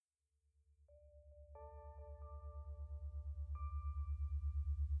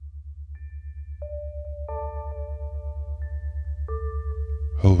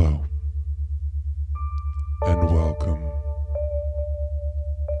Hello and welcome.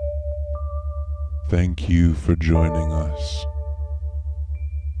 Thank you for joining us.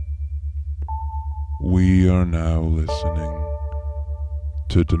 We are now listening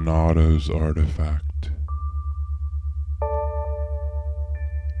to Donato's Artifact.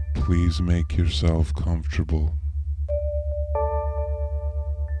 Please make yourself comfortable.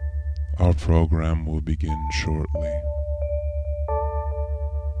 Our program will begin shortly.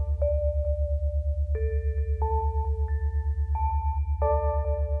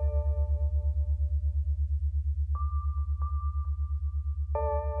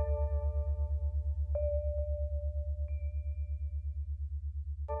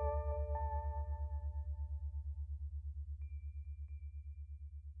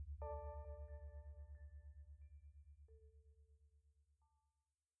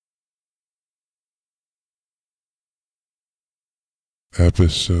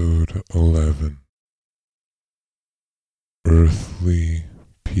 Episode 11 Earthly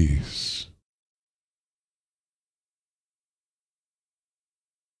Peace.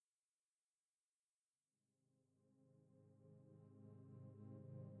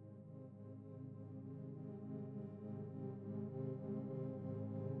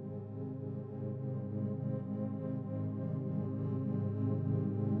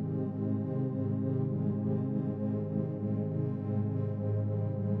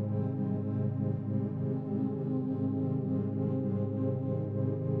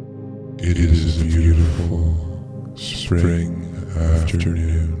 It is a beautiful spring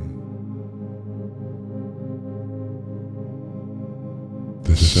afternoon.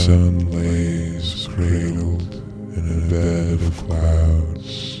 The sun lays cradled in a bed of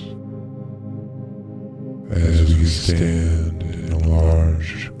clouds as we stand in a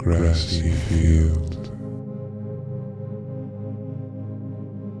large grassy field.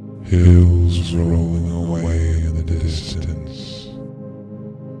 Hills rolling away in the distance,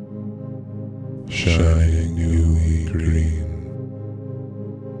 shining newly green.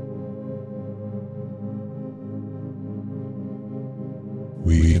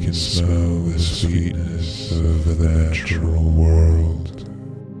 We can smell the sweetness of the natural world,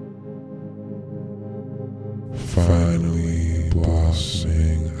 finally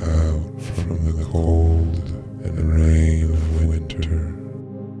blossoming out from the cold and rain of winter.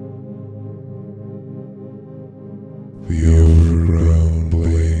 The overgrown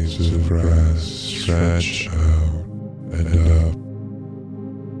blades of grass stretch out and up,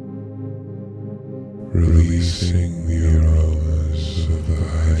 releasing the aromas of the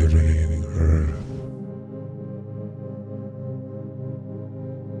hibernating earth.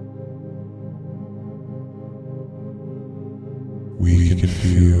 We can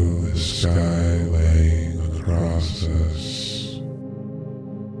feel the sky laying across us,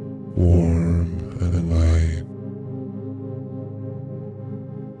 warm and light,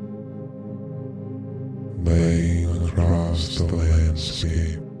 laying across the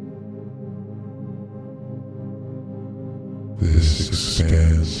landscape. This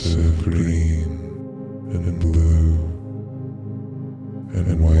expanse of green and blue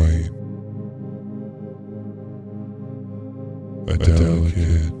and white, a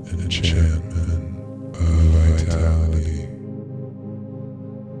delicate enchantment of vitality.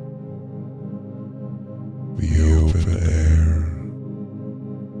 The open air,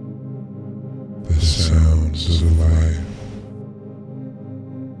 the sounds of life.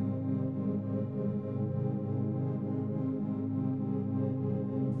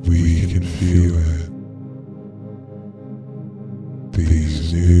 We can feel it,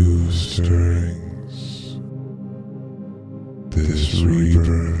 these new stirrings, this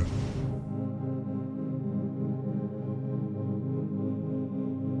rebirth.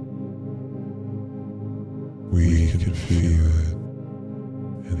 We can feel it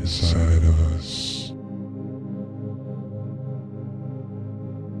inside of us,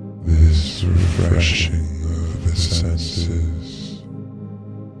 this refreshing of the senses.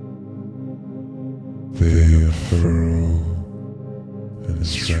 They unfurl and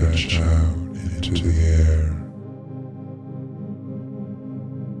stretch out into the air.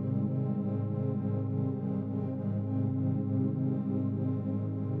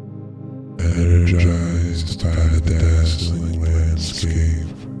 Energized by the dazzling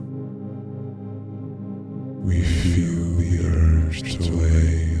landscape, we feel the urge to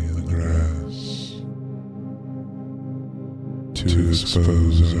lay in the grass, to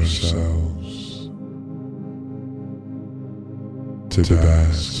expose ourselves, to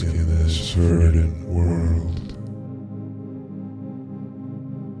bask in this verdant world.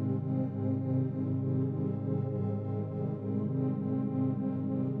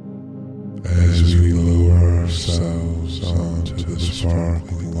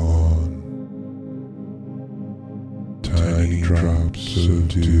 sparkling lawn. Tiny drops of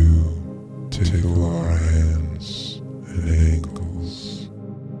dew tickle our hands and ankles,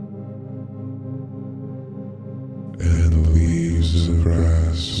 and the leaves of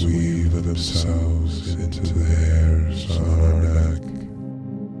grass weave themselves into the hairs on our neck,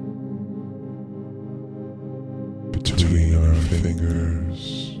 between our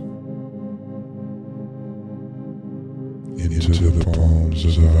fingers, into the palms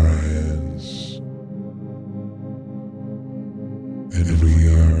of our hands, and we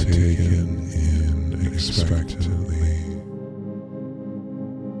are taken in expectantly,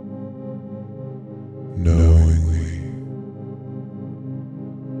 knowingly.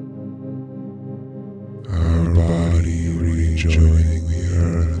 Our body rejoining the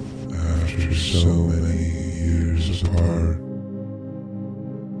earth after so many years apart.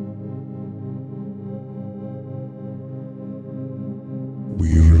 We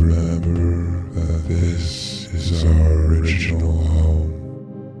remember that this is our original home,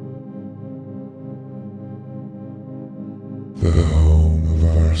 the home of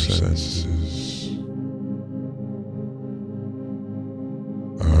our senses,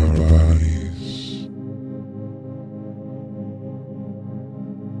 our bodies,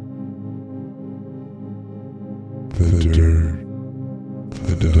 the dirt,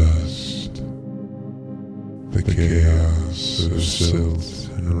 the dust, the chaos of silt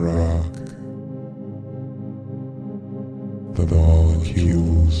and rock, the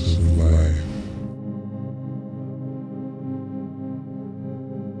molecules of life,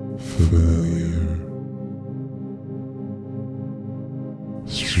 familiar,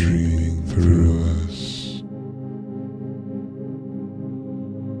 streaming through us,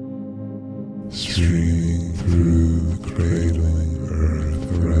 streaming through the cradling earth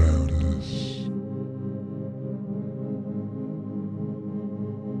around us.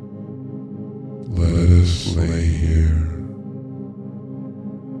 Let us lay here,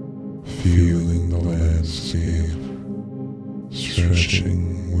 feeling the landscape stretching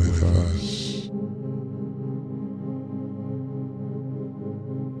with us.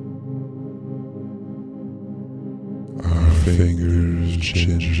 Our fingers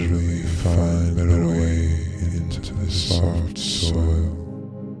gingerly find their way into the soft soil,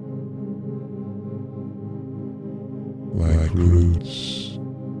 like roots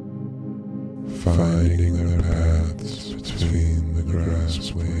finding their paths between the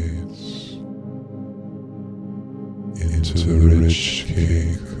grass blades into the rich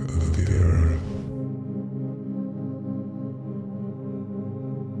cake of the earth.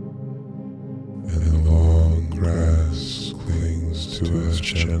 And the long grass clings to us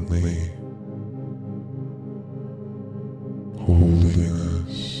gently, holding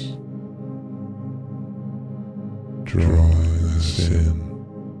us, drawing us in.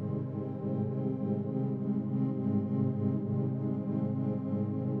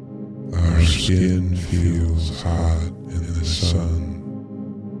 Our skin feels hot in the sun,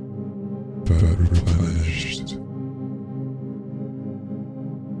 but replenished,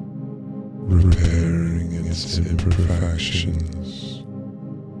 repairing its imperfections,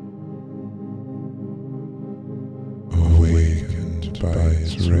 awakened by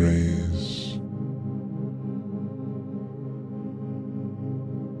its rays.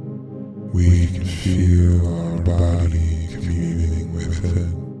 We can feel our body communing with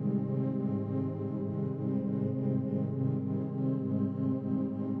it.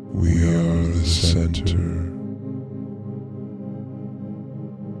 We are the center,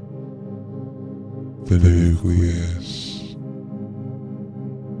 the nucleus,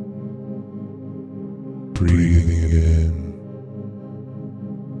 breathing it in,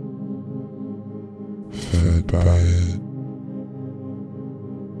 fed by it.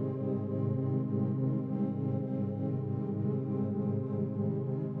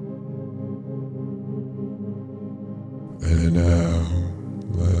 And now,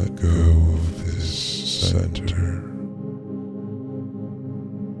 let go of this center.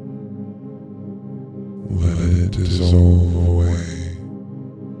 Let it dissolve away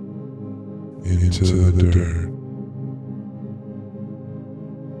into the dirt.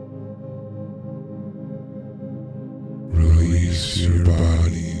 Release your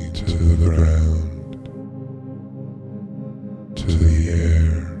body to the ground, to the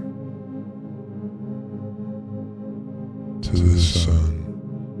air, to the sun.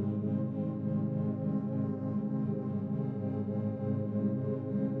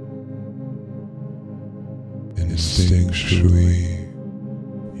 Instinctually,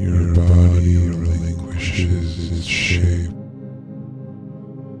 your body relinquishes its shape,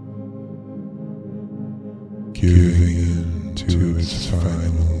 giving in to its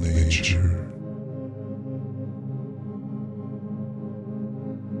final nature.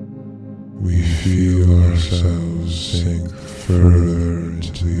 We feel ourselves sink further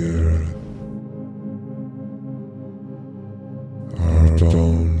into the earth, our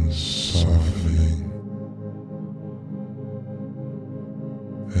bones softening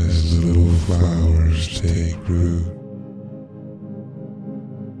as little flowers take root,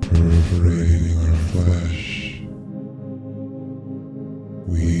 perforating our flesh,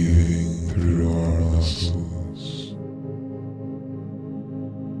 weaving through our muscles,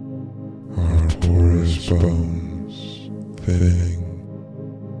 our porous bones thinning,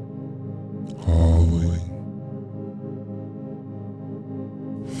 hollowing,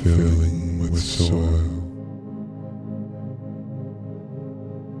 filling with soil.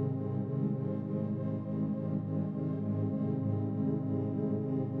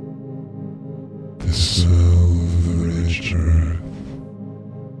 The smell of the rich earth,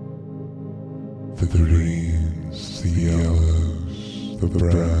 the greens, the yellows, the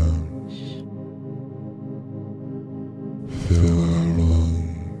browns, fill our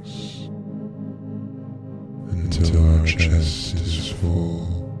lungs until our chest is full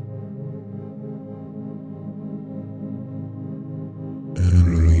and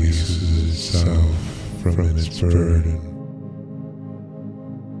releases itself from its burden.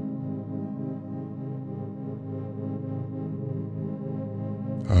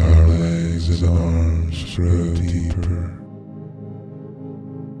 Our legs and arms grow deeper,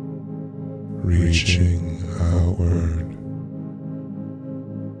 reaching outward,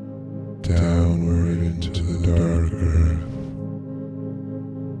 downward into the dark earth,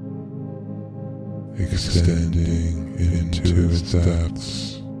 extending into its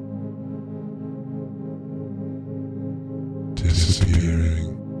depths, disappearing.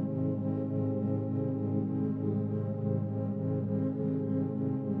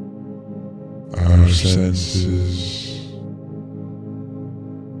 Our senses,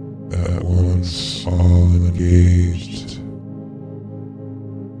 at once all engaged,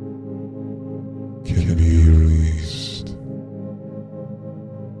 can be released,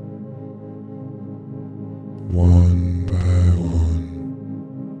 one by one,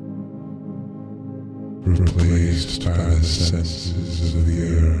 replaced by the senses of the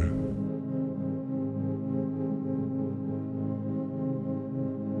earth.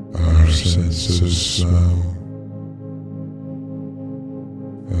 Our sense of smell,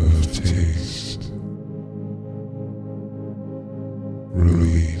 of taste,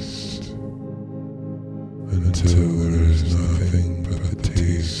 released until there is nothing but the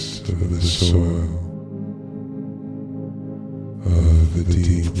taste of the soil, of the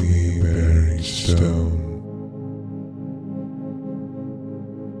deeply buried stone.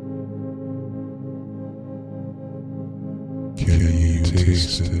 Can you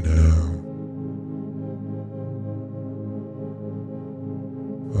taste it now?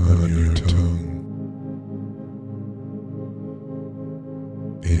 On your tongue,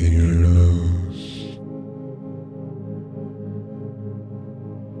 in your nose,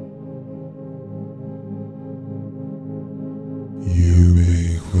 you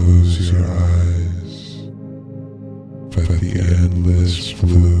may close your eyes, but the endless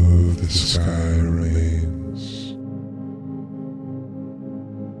blue of the sky remains.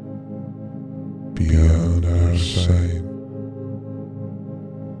 Beyond our sight,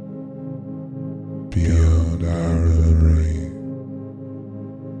 beyond our memory,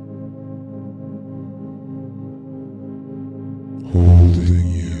 holding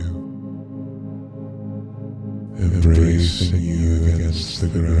you, embracing you against the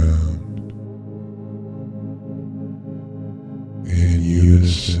ground, in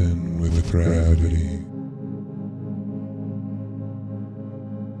unison with gravity.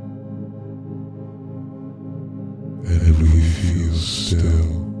 And we feel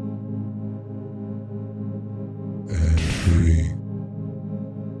still and free.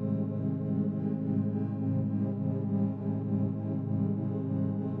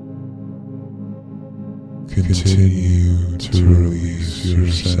 Continue to release your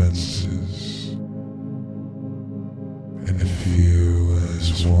senses and feel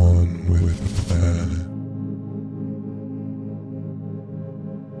as one with the planet.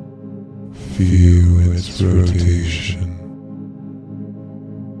 Feel its rotation,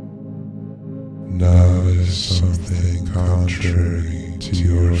 not as something contrary to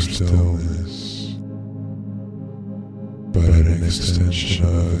your stillness, but an extension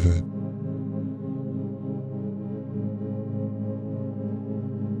of it.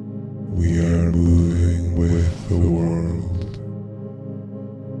 We are moving with the world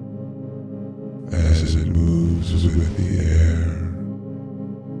as it moves with the air.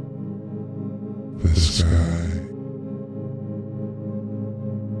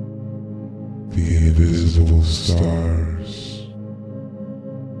 all stars,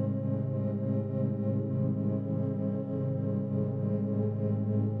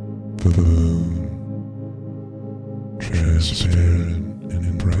 the moon, transparent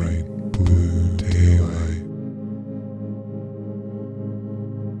in bright blue daylight,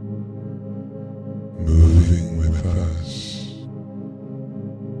 moving with us,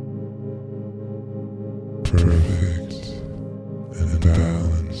 perfect and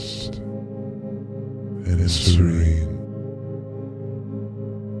balanced and serene.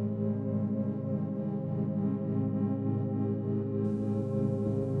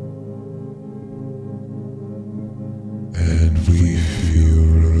 And we feel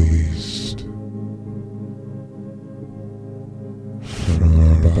released from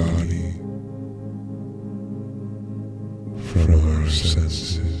our body, from our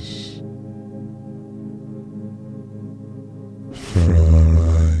senses, from our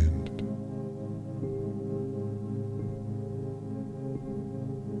mind.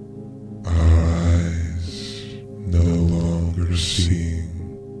 Our eyes no longer seeing,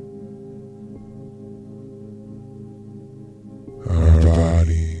 our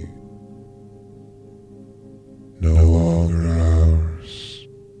body no longer ours,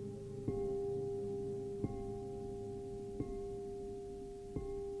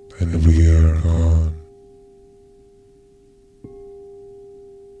 and we are gone.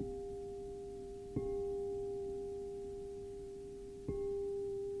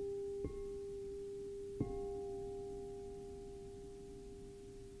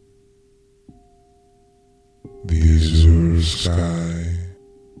 The azure sky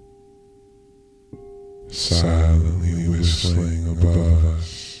silently whistling above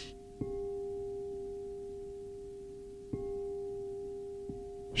us,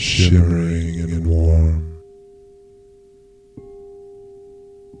 shimmering and warm.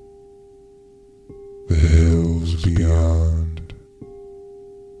 The hills beyond,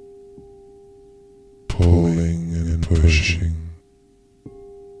 pulling and pushing.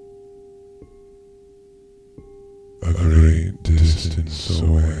 A great distance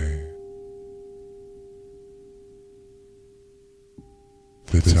away.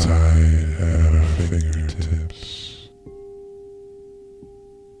 The tide at our fingertips.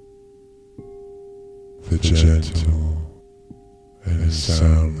 The gentle and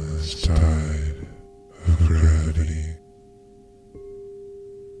soundless tide of gravity.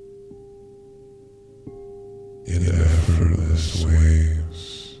 In effortless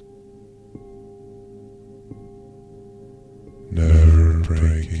waves, never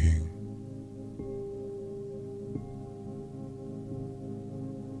breaking.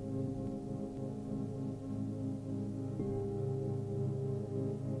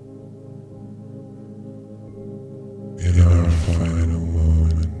 In our final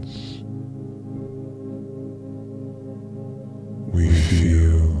moments, we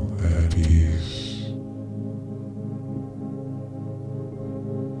feel at peace,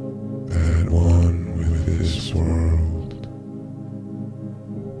 at one with this world.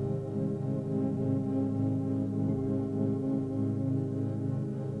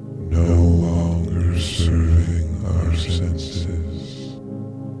 No longer serving our senses,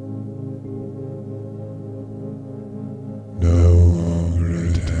 no longer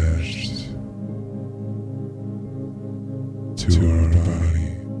attached to our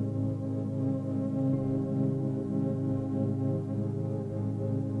body,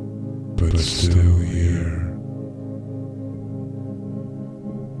 but still here,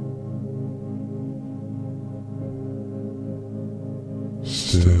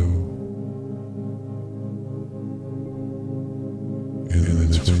 still in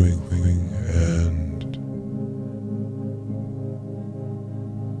the twinkling end,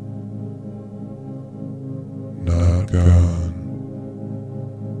 not gone,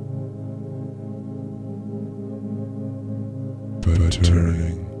 but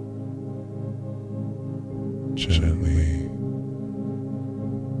turning gently,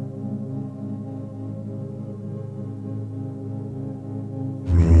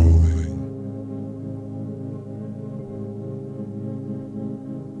 rolling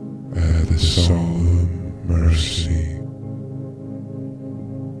at the solemn mercy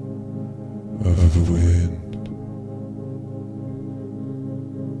of the wind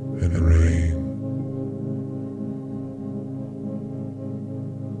and rain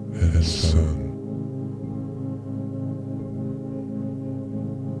and sun.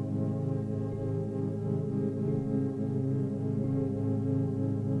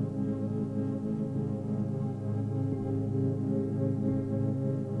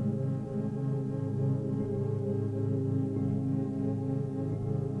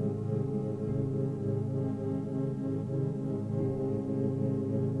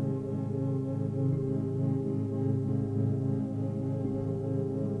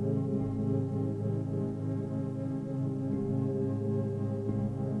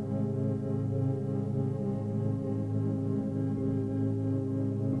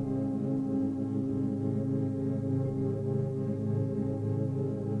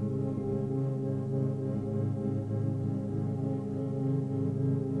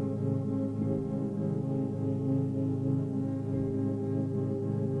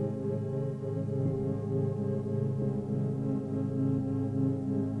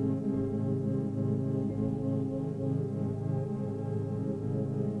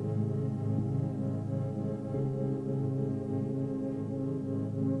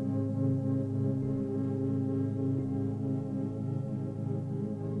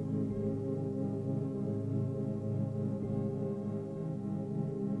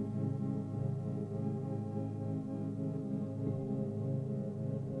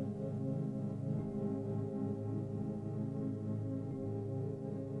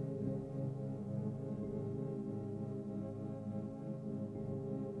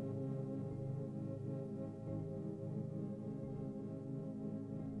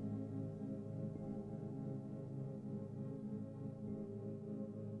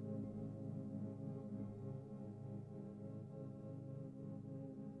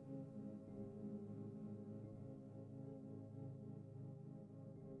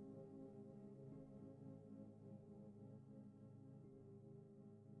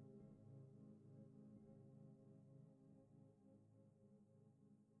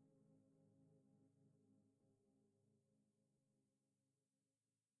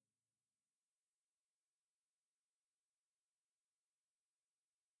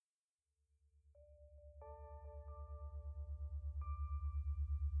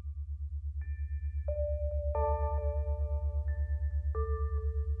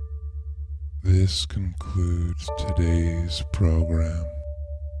 This concludes today's program.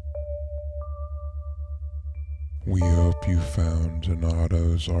 We hope you found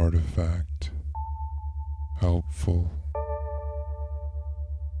Anato's artifact helpful.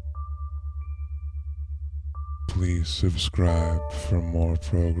 Please subscribe for more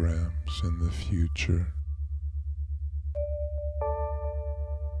programs in the future.